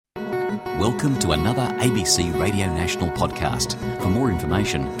Welcome to another ABC Radio National podcast. For more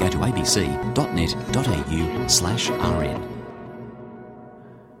information, go to abc.net.au/rn.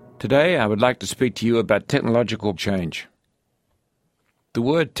 Today, I would like to speak to you about technological change. The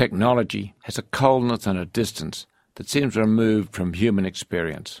word technology has a coldness and a distance that seems removed from human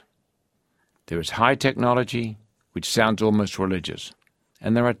experience. There is high technology, which sounds almost religious,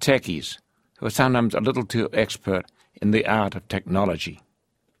 and there are techies, who are sometimes a little too expert in the art of technology.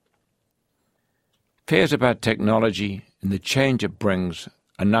 Fears about technology and the change it brings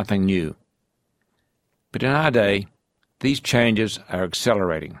are nothing new. But in our day, these changes are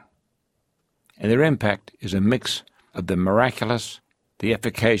accelerating, and their impact is a mix of the miraculous, the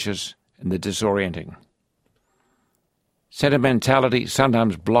efficacious, and the disorienting. Sentimentality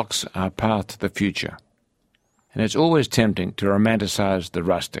sometimes blocks our path to the future, and it's always tempting to romanticize the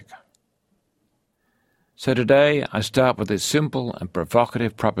rustic. So today I start with a simple and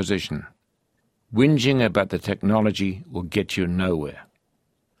provocative proposition. Whinging about the technology will get you nowhere.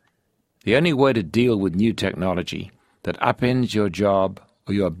 The only way to deal with new technology that upends your job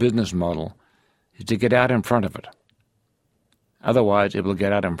or your business model is to get out in front of it. Otherwise, it will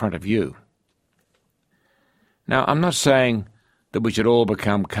get out in front of you. Now, I'm not saying that we should all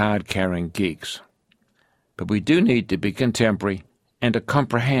become card-carrying geeks, but we do need to be contemporary and to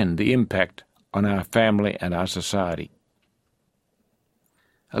comprehend the impact on our family and our society.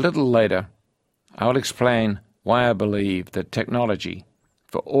 A little later, I will explain why I believe that technology,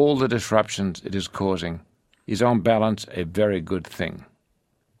 for all the disruptions it is causing, is on balance a very good thing.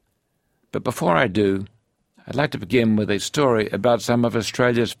 But before I do, I'd like to begin with a story about some of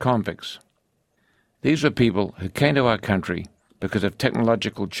Australia's convicts. These were people who came to our country because of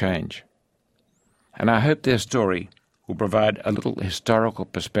technological change, and I hope their story will provide a little historical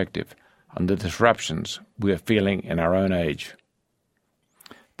perspective on the disruptions we are feeling in our own age.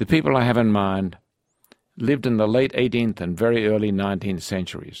 The people I have in mind lived in the late 18th and very early 19th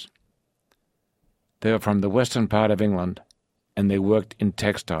centuries. They were from the western part of England, and they worked in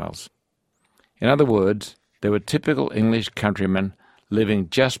textiles. In other words, they were typical English countrymen living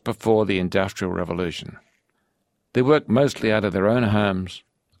just before the Industrial Revolution. They worked mostly out of their own homes,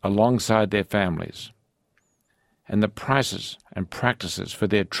 alongside their families, and the prices and practices for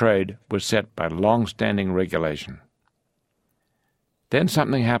their trade were set by long-standing regulation. Then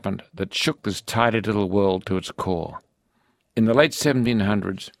something happened that shook this tidy little world to its core. In the late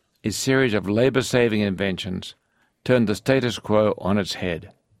 1700s, a series of labour-saving inventions turned the status quo on its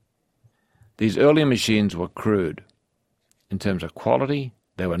head. These early machines were crude. In terms of quality,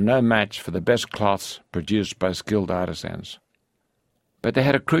 they were no match for the best cloths produced by skilled artisans. But they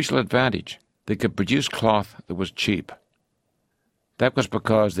had a crucial advantage. They could produce cloth that was cheap. That was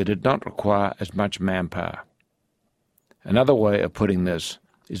because they did not require as much manpower. Another way of putting this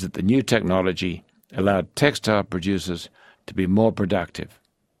is that the new technology allowed textile producers to be more productive,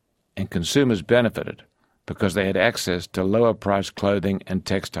 and consumers benefited because they had access to lower-priced clothing and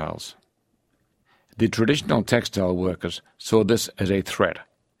textiles. The traditional textile workers saw this as a threat,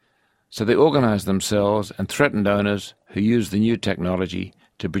 so they organized themselves and threatened owners who used the new technology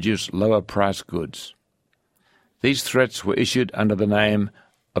to produce lower-priced goods. These threats were issued under the name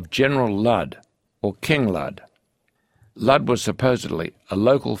of General Ludd, or King Ludd. Ludd was supposedly a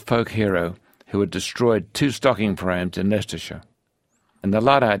local folk hero who had destroyed 2 stocking frames in Leicestershire. And the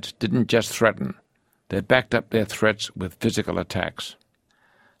Luddites didn't just threaten, they backed up their threats with physical attacks.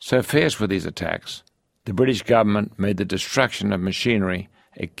 So fierce were these attacks, the British government made the destruction of machinery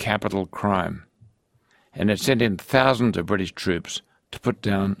a capital crime, and it sent in thousands of British troops to put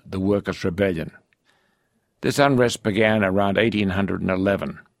down the Workers' Rebellion. This unrest began around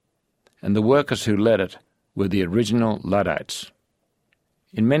 1811, and the workers who led it were the original Luddites.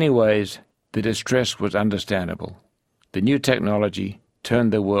 In many ways, the distress was understandable. The new technology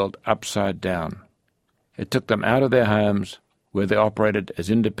turned their world upside down. It took them out of their homes, where they operated as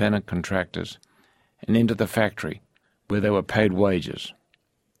independent contractors, and into the factory, where they were paid wages.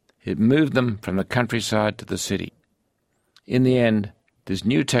 It moved them from the countryside to the city. In the end, this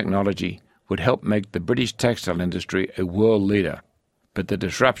new technology would help make the British textile industry a world leader, but the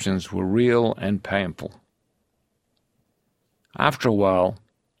disruptions were real and painful. After a while,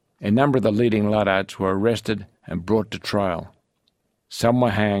 a number of the leading Luddites were arrested and brought to trial. Some were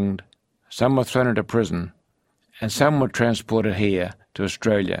hanged, some were thrown into prison, and some were transported here to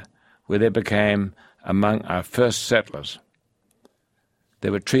Australia, where they became among our first settlers. They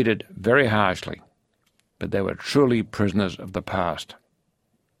were treated very harshly, but they were truly prisoners of the past.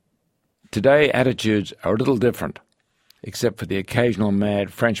 Today, attitudes are a little different, except for the occasional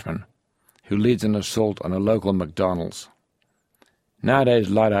mad Frenchman who leads an assault on a local McDonald's. Nowadays,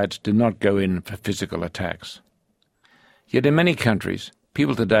 Luddites do not go in for physical attacks. Yet in many countries,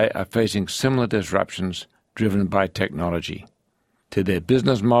 people today are facing similar disruptions driven by technology, to their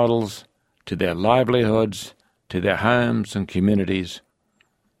business models, to their livelihoods, to their homes and communities.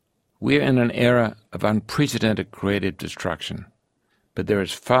 We're in an era of unprecedented creative destruction, but there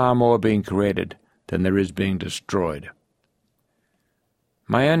is far more being created than there is being destroyed.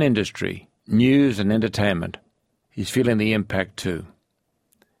 My own industry, news and entertainment, is feeling the impact too.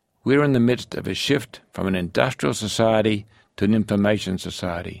 We're in the midst of a shift from an industrial society to an information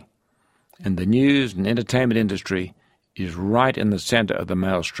society, and the news and entertainment industry is right in the centre of the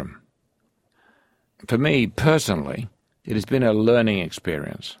maelstrom. For me, personally, it has been a learning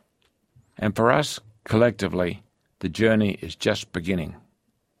experience, and for us, collectively, the journey is just beginning.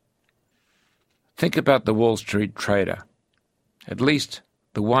 Think about the Wall Street trader, at least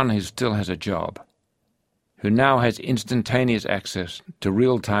the one who still has a job, who now has instantaneous access to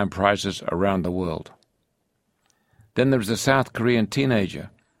real-time prices around the world. Then there's the South Korean teenager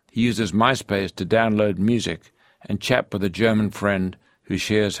who uses MySpace to download music and chat with a German friend who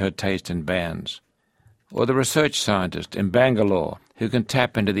shares her taste in bands. Or the research scientist in Bangalore who can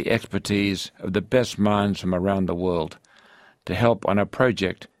tap into the expertise of the best minds from around the world to help on a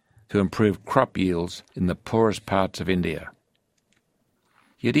project to improve crop yields in the poorest parts of India.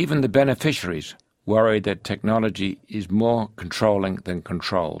 Yet even the beneficiaries worry that technology is more controlling than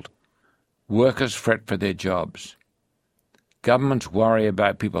controlled. Workers fret for their jobs. Governments worry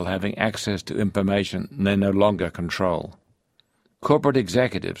about people having access to information they no longer control. Corporate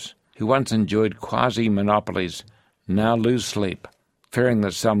executives, who once enjoyed quasi-monopolies, now lose sleep, fearing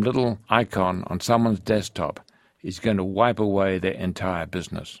that some little icon on someone's desktop is going to wipe away their entire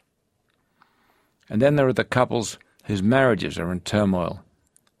business. And then there are the couples whose marriages are in turmoil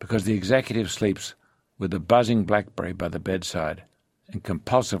because the executive sleeps with a buzzing BlackBerry by the bedside and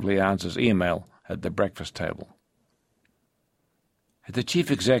compulsively answers email at the breakfast table. As the chief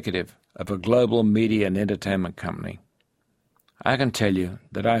executive of a global media and entertainment company, I can tell you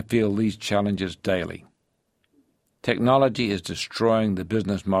that I feel these challenges daily. Technology is destroying the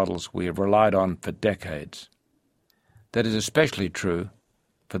business models we have relied on for decades. That is especially true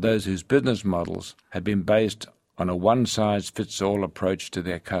for those whose business models have been based on a one-size-fits-all approach to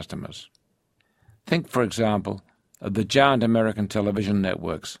their customers. Think, for example, of the giant American television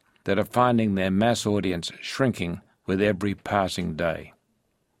networks that are finding their mass audience shrinking with every passing day.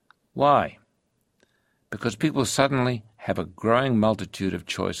 Why? Because people suddenly have a growing multitude of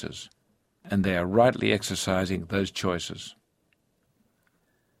choices, and they are rightly exercising those choices.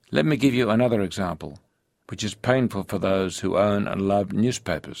 Let me give you another example, which is painful for those who own and love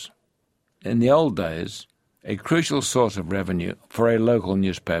newspapers. In the old days, a crucial source of revenue for a local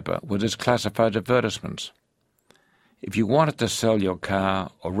newspaper was its classified advertisements. If you wanted to sell your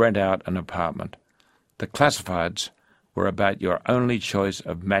car or rent out an apartment, the classifieds were about your only choice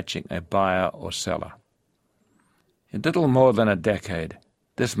of matching a buyer or seller. In little more than a decade,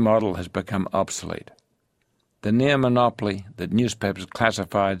 this model has become obsolete. The near monopoly that newspapers'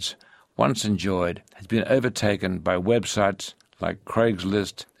 classifieds once enjoyed has been overtaken by websites like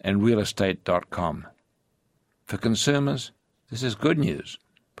Craigslist and realestate.com. For consumers, this is good news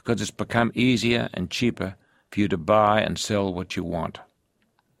because it's become easier and cheaper for you to buy and sell what you want.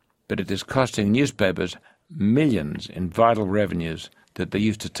 But it is costing newspapers millions in vital revenues that they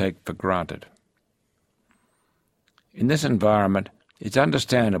used to take for granted. In this environment, it's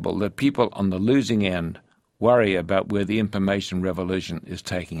understandable that people on the losing end worry about where the information revolution is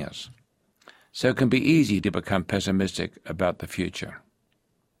taking us. So it can be easy to become pessimistic about the future.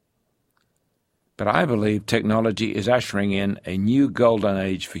 But I believe technology is ushering in a new golden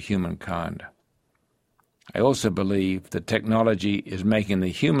age for humankind. I also believe that technology is making the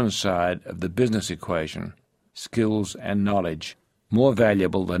human side of the business equation, skills and knowledge, more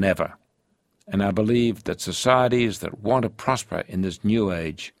valuable than ever. And I believe that societies that want to prosper in this new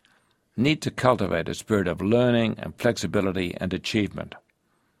age need to cultivate a spirit of learning and flexibility and achievement.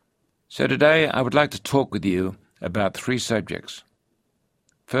 So today I would like to talk with you about 3 subjects.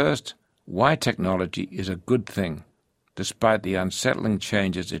 First, why technology is a good thing, despite the unsettling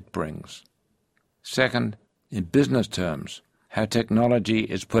changes it brings. Second, in business terms, how technology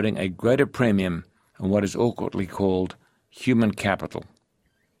is putting a greater premium on what is awkwardly called human capital.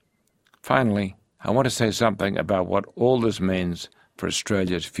 Finally, I want to say something about what all this means for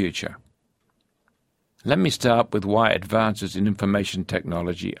Australia's future. Let me start with why advances in information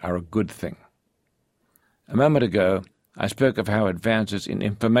technology are a good thing. A moment ago, I spoke of how advances in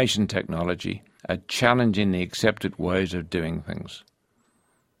information technology are challenging the accepted ways of doing things.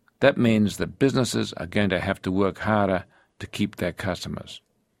 That means that businesses are going to have to work harder to keep their customers.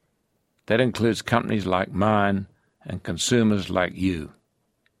 That includes companies like mine and consumers like you.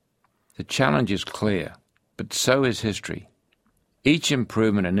 The challenge is clear, but so is history. Each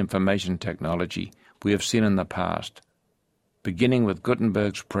improvement in information technology we have seen in the past, beginning with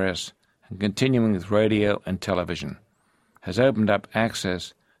Gutenberg's press and continuing with radio and television, has opened up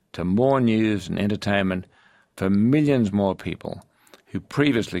access to more news and entertainment for millions more people who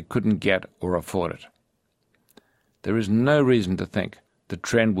previously couldn't get or afford it. There is no reason to think the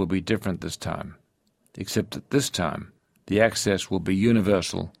trend will be different this time, except that this time the access will be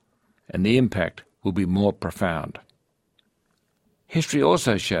universal and the impact will be more profound. History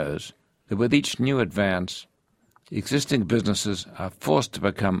also shows that with each new advance, existing businesses are forced to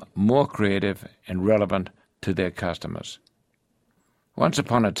become more creative and relevant to their customers. Once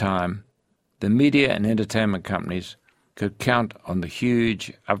upon a time, the media and entertainment companies could count on the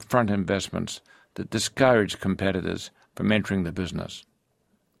huge upfront investments that discouraged competitors from entering the business.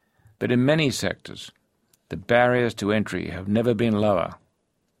 But in many sectors, the barriers to entry have never been lower,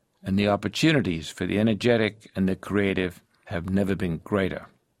 and the opportunities for the energetic and the creative have never been greater.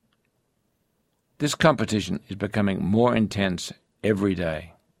 This competition is becoming more intense every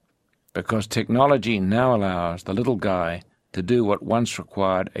day because technology now allows the little guy to do what once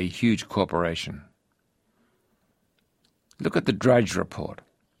required a huge corporation. Look at the Drudge Report.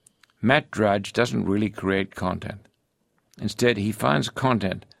 Matt Drudge doesn't really create content. Instead, he finds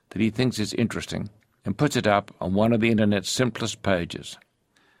content that he thinks is interesting and puts it up on one of the Internet's simplest pages.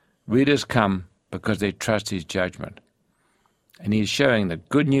 Readers come because they trust his judgment, and he is showing that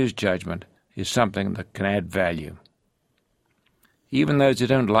good news judgment is something that can add value. Even those who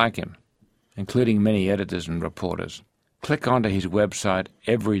don't like him, including many editors and reporters, click onto his website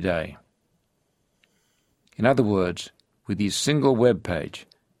every day. In other words, with his single web page,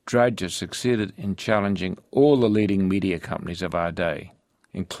 Drudge has succeeded in challenging all the leading media companies of our day,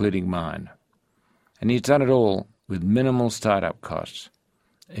 including mine. And he's done it all with minimal startup costs,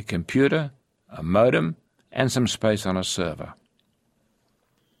 a computer, a modem, and some space on a server.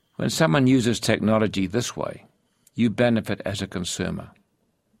 When someone uses technology this way, you benefit as a consumer.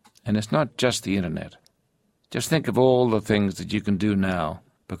 And it's not just the Internet. Just think of all the things that you can do now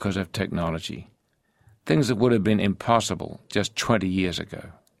because of technology, things that would have been impossible just 20 years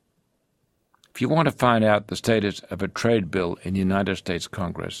ago. If you want to find out the status of a trade bill in the United States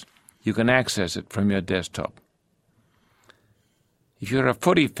Congress, you can access it from your desktop. If you're a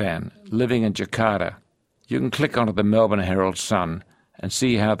footy fan living in Jakarta, you can click onto the Melbourne Herald Sun and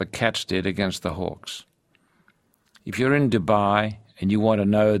see how the Cats did against the Hawks. If you're in Dubai and you want to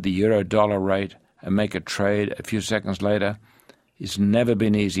know the euro-dollar rate and make a trade a few seconds later, it's never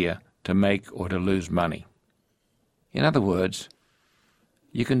been easier to make or to lose money. In other words,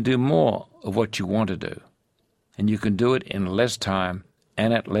 you can do more of what you want to do, and you can do it in less time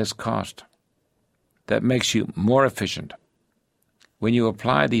and at less cost. That makes you more efficient. When you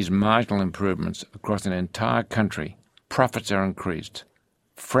apply these marginal improvements across an entire country, profits are increased,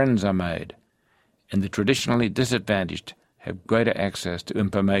 friends are made, and the traditionally disadvantaged have greater access to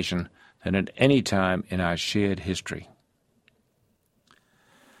information than at any time in our shared history.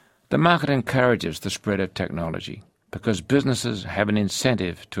 The market encourages the spread of technology because businesses have an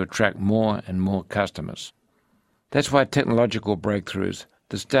incentive to attract more and more customers. That's why technological breakthroughs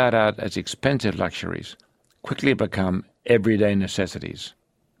that start out as expensive luxuries quickly become everyday necessities.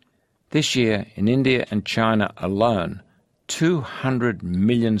 This year, in India and China alone, 200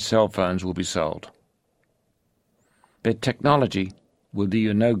 million cell phones will be sold. But technology will do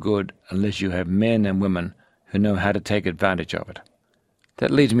you no good unless you have men and women who know how to take advantage of it.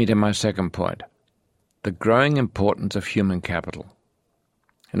 That leads me to my second point, the growing importance of human capital.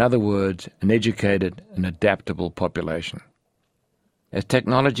 In other words, an educated and adaptable population. As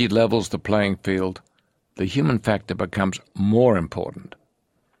technology levels the playing field, the human factor becomes more important.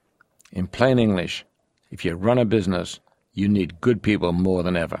 In plain English, if you run a business, you need good people more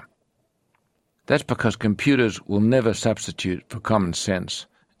than ever. That's because computers will never substitute for common sense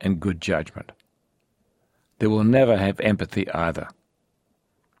and good judgment. They will never have empathy either.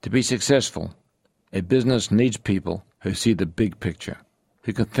 To be successful, a business needs people who see the big picture,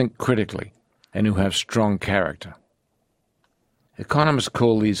 who can think critically, and who have strong character. Economists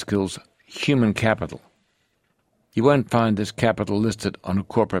call these skills human capital. You won't find this capital listed on a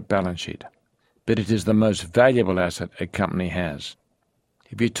corporate balance sheet, but it is the most valuable asset a company has.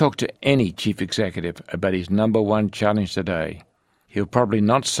 If you talk to any chief executive about his number one challenge today, he'll probably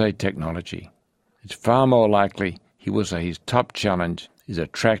not say technology. It's far more likely he will say his top challenge is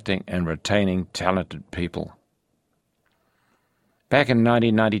attracting and retaining talented people. Back in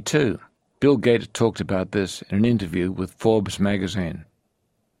 1992, Bill Gates talked about this in an interview with Forbes magazine.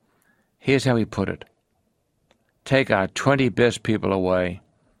 Here's how he put it. Take our 20 best people away,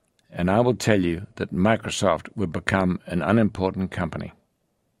 and I will tell you that Microsoft will become an unimportant company.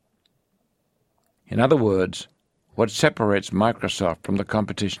 In other words, what separates Microsoft from the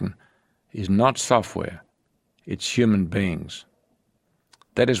competition is not software, it's human beings.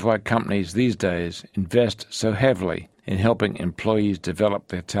 That is why companies these days invest so heavily in helping employees develop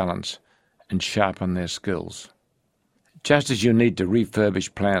their talents and sharpen their skills. Just as you need to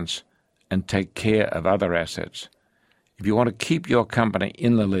refurbish plants and take care of other assets, if you want to keep your company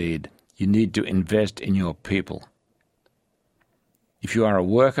in the lead, you need to invest in your people. If you are a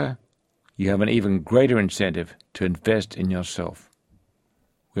worker, you have an even greater incentive to invest in yourself.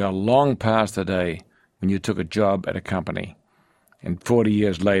 We are long past the day when you took a job at a company and 40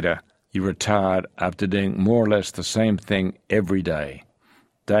 years later you retired after doing more or less the same thing every day,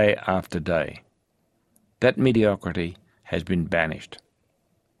 day after day. That mediocrity has been banished.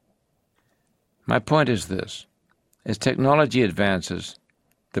 My point is this. As technology advances,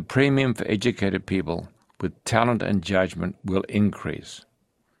 the premium for educated people with talent and judgment will increase.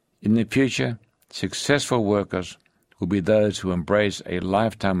 In the future, successful workers will be those who embrace a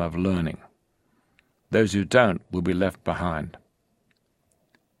lifetime of learning. Those who don't will be left behind.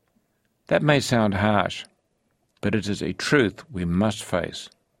 That may sound harsh, but it is a truth we must face,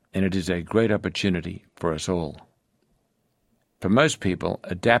 and it is a great opportunity for us all. For most people,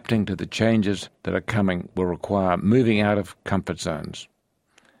 adapting to the changes that are coming will require moving out of comfort zones.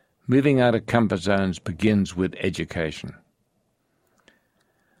 Moving out of comfort zones begins with education.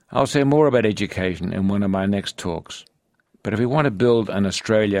 I'll say more about education in one of my next talks, but if we want to build an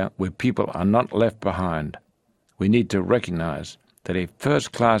Australia where people are not left behind, we need to recognise that a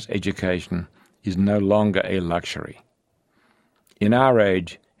first-class education is no longer a luxury. In our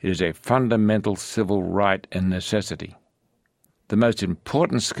age, it is a fundamental civil right and necessity. The most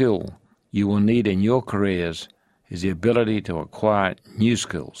important skill you will need in your careers is the ability to acquire new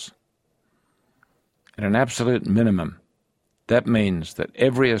skills. At an absolute minimum, that means that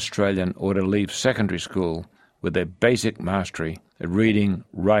every Australian ought to leave secondary school with a basic mastery of reading,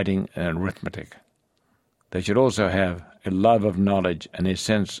 writing and arithmetic. They should also have a love of knowledge and a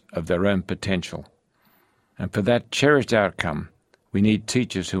sense of their own potential. And for that cherished outcome, we need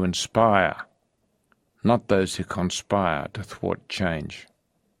teachers who inspire, not those who conspire to thwart change.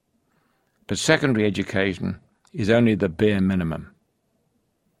 But secondary education is only the bare minimum.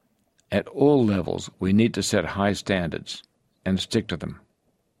 At all levels, we need to set high standards and stick to them.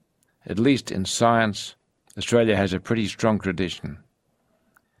 At least in science, Australia has a pretty strong tradition.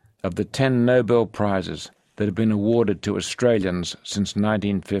 Of the 10 Nobel Prizes that have been awarded to Australians since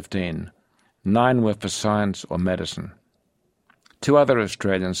 1915, 9 were for science or medicine. 2 other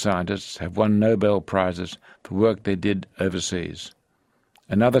Australian scientists have won Nobel Prizes for work they did overseas.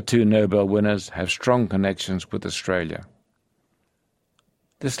 Another 2 Nobel winners have strong connections with Australia.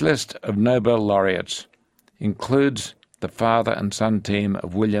 This list of Nobel laureates includes the father and son team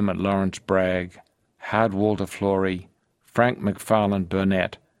of William and Lawrence Bragg, Howard Walter Florey, Frank McFarlane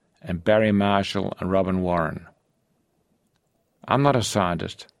Burnett, and Barry Marshall and Robin Warren. I'm not a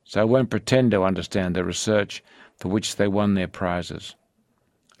scientist, so I won't pretend to understand the research for which they won their prizes.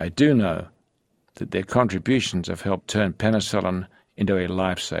 I do know that their contributions have helped turn penicillin into a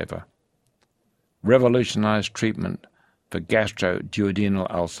lifesaver, revolutionized treatment for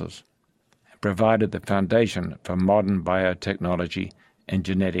gastroduodenal ulcers, and provided the foundation for modern biotechnology and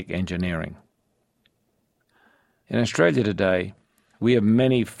genetic engineering. In Australia today, we have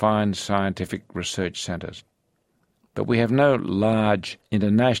many fine scientific research centres, but we have no large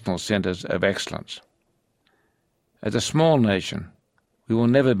international centres of excellence. As a small nation, we will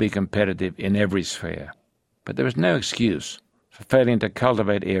never be competitive in every sphere, but there is no excuse for failing to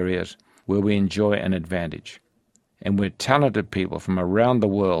cultivate areas where we enjoy an advantage, and where talented people from around the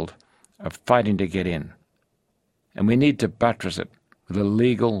world are fighting to get in. And we need to buttress it with a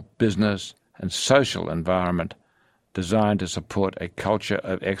legal, business and social environment designed to support a culture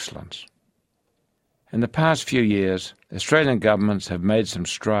of excellence. In the past few years, Australian governments have made some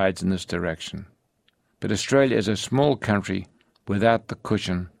strides in this direction, but Australia is a small country without the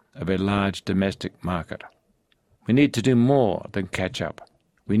cushion of a large domestic market. We need to do more than catch up.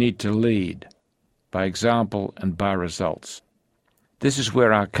 We need to lead, by example and by results. This is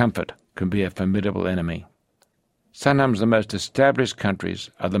where our comfort can be a formidable enemy. Sometimes the most established countries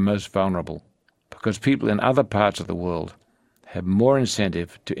are the most vulnerable, because people in other parts of the world have more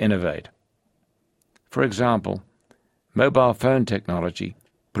incentive to innovate. For example, mobile phone technology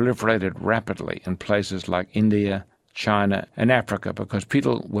proliferated rapidly in places like India, China and Africa because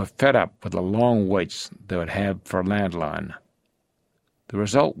people were fed up with the long waits they would have for a landline. The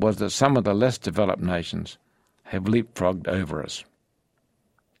result was that some of the less developed nations have leapfrogged over us.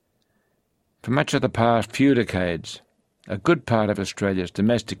 For much of the past few decades, a good part of Australia's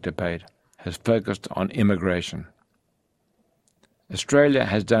domestic debate has focused on immigration. Australia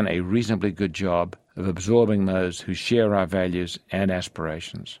has done a reasonably good job of absorbing those who share our values and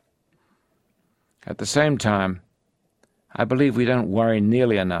aspirations. At the same time, I believe we don't worry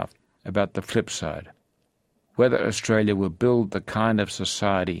nearly enough about the flip side, whether Australia will build the kind of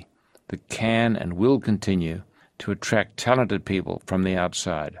society that can and will continue to attract talented people from the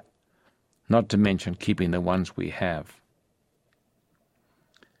outside, not to mention keeping the ones we have.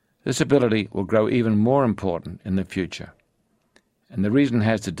 This ability will grow even more important in the future, and the reason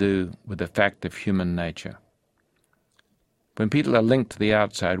has to do with the fact of human nature. When people are linked to the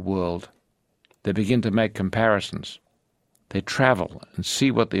outside world, they begin to make comparisons. They travel and see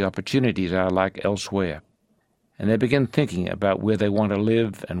what the opportunities are like elsewhere, and they begin thinking about where they want to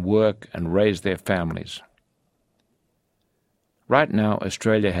live and work and raise their families. Right now,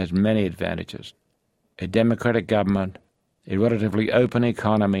 Australia has many advantages: a democratic government, a relatively open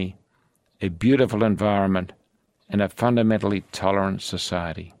economy, a beautiful environment, and a fundamentally tolerant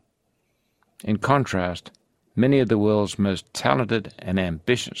society. In contrast, many of the world's most talented and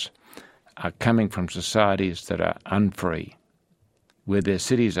ambitious are coming from societies that are unfree, where their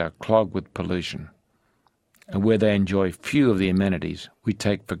cities are clogged with pollution, and where they enjoy few of the amenities we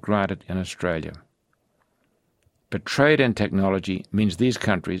take for granted in Australia. But trade and technology means these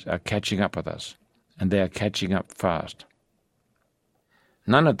countries are catching up with us, and they are catching up fast.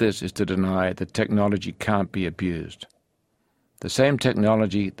 None of this is to deny that technology can't be abused. The same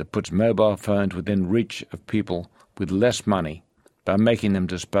technology that puts mobile phones within reach of people with less money by making them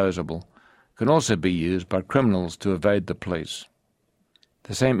disposable can also be used by criminals to evade the police.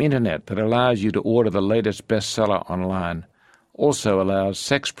 The same internet that allows you to order the latest bestseller online also allows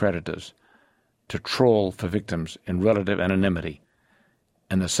sex predators to trawl for victims in relative anonymity,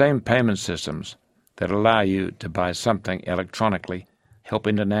 and the same payment systems that allow you to buy something electronically help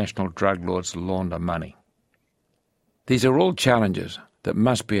international drug lords launder money. These are all challenges that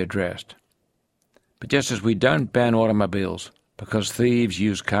must be addressed. But just as we don't ban automobiles because thieves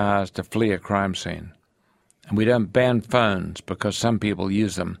use cars to flee a crime scene, and we don't ban phones because some people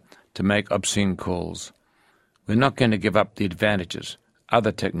use them to make obscene calls, we're not going to give up the advantages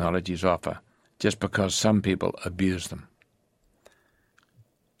other technologies offer just because some people abuse them.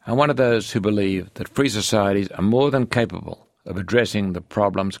 I'm one of those who believe that free societies are more than capable of addressing the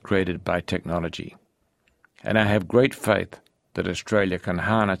problems created by technology, and I have great faith that Australia can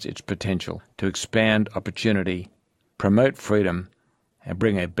harness its potential to expand opportunity, promote freedom, and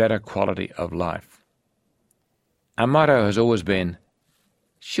bring a better quality of life. Our motto has always been,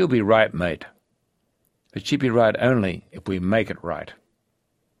 "She'll be right, mate," but she'll be right only if we make it right.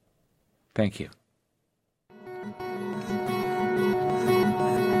 Thank you.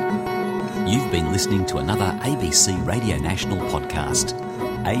 You've been listening to another ABC Radio National podcast.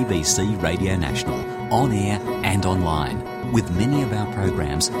 ABC Radio National, on air and online, with many of our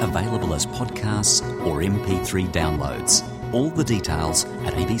programs available as podcasts or MP3 downloads. All the details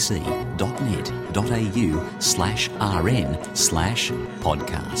at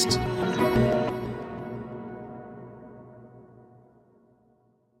abc.net.au/rn/podcast.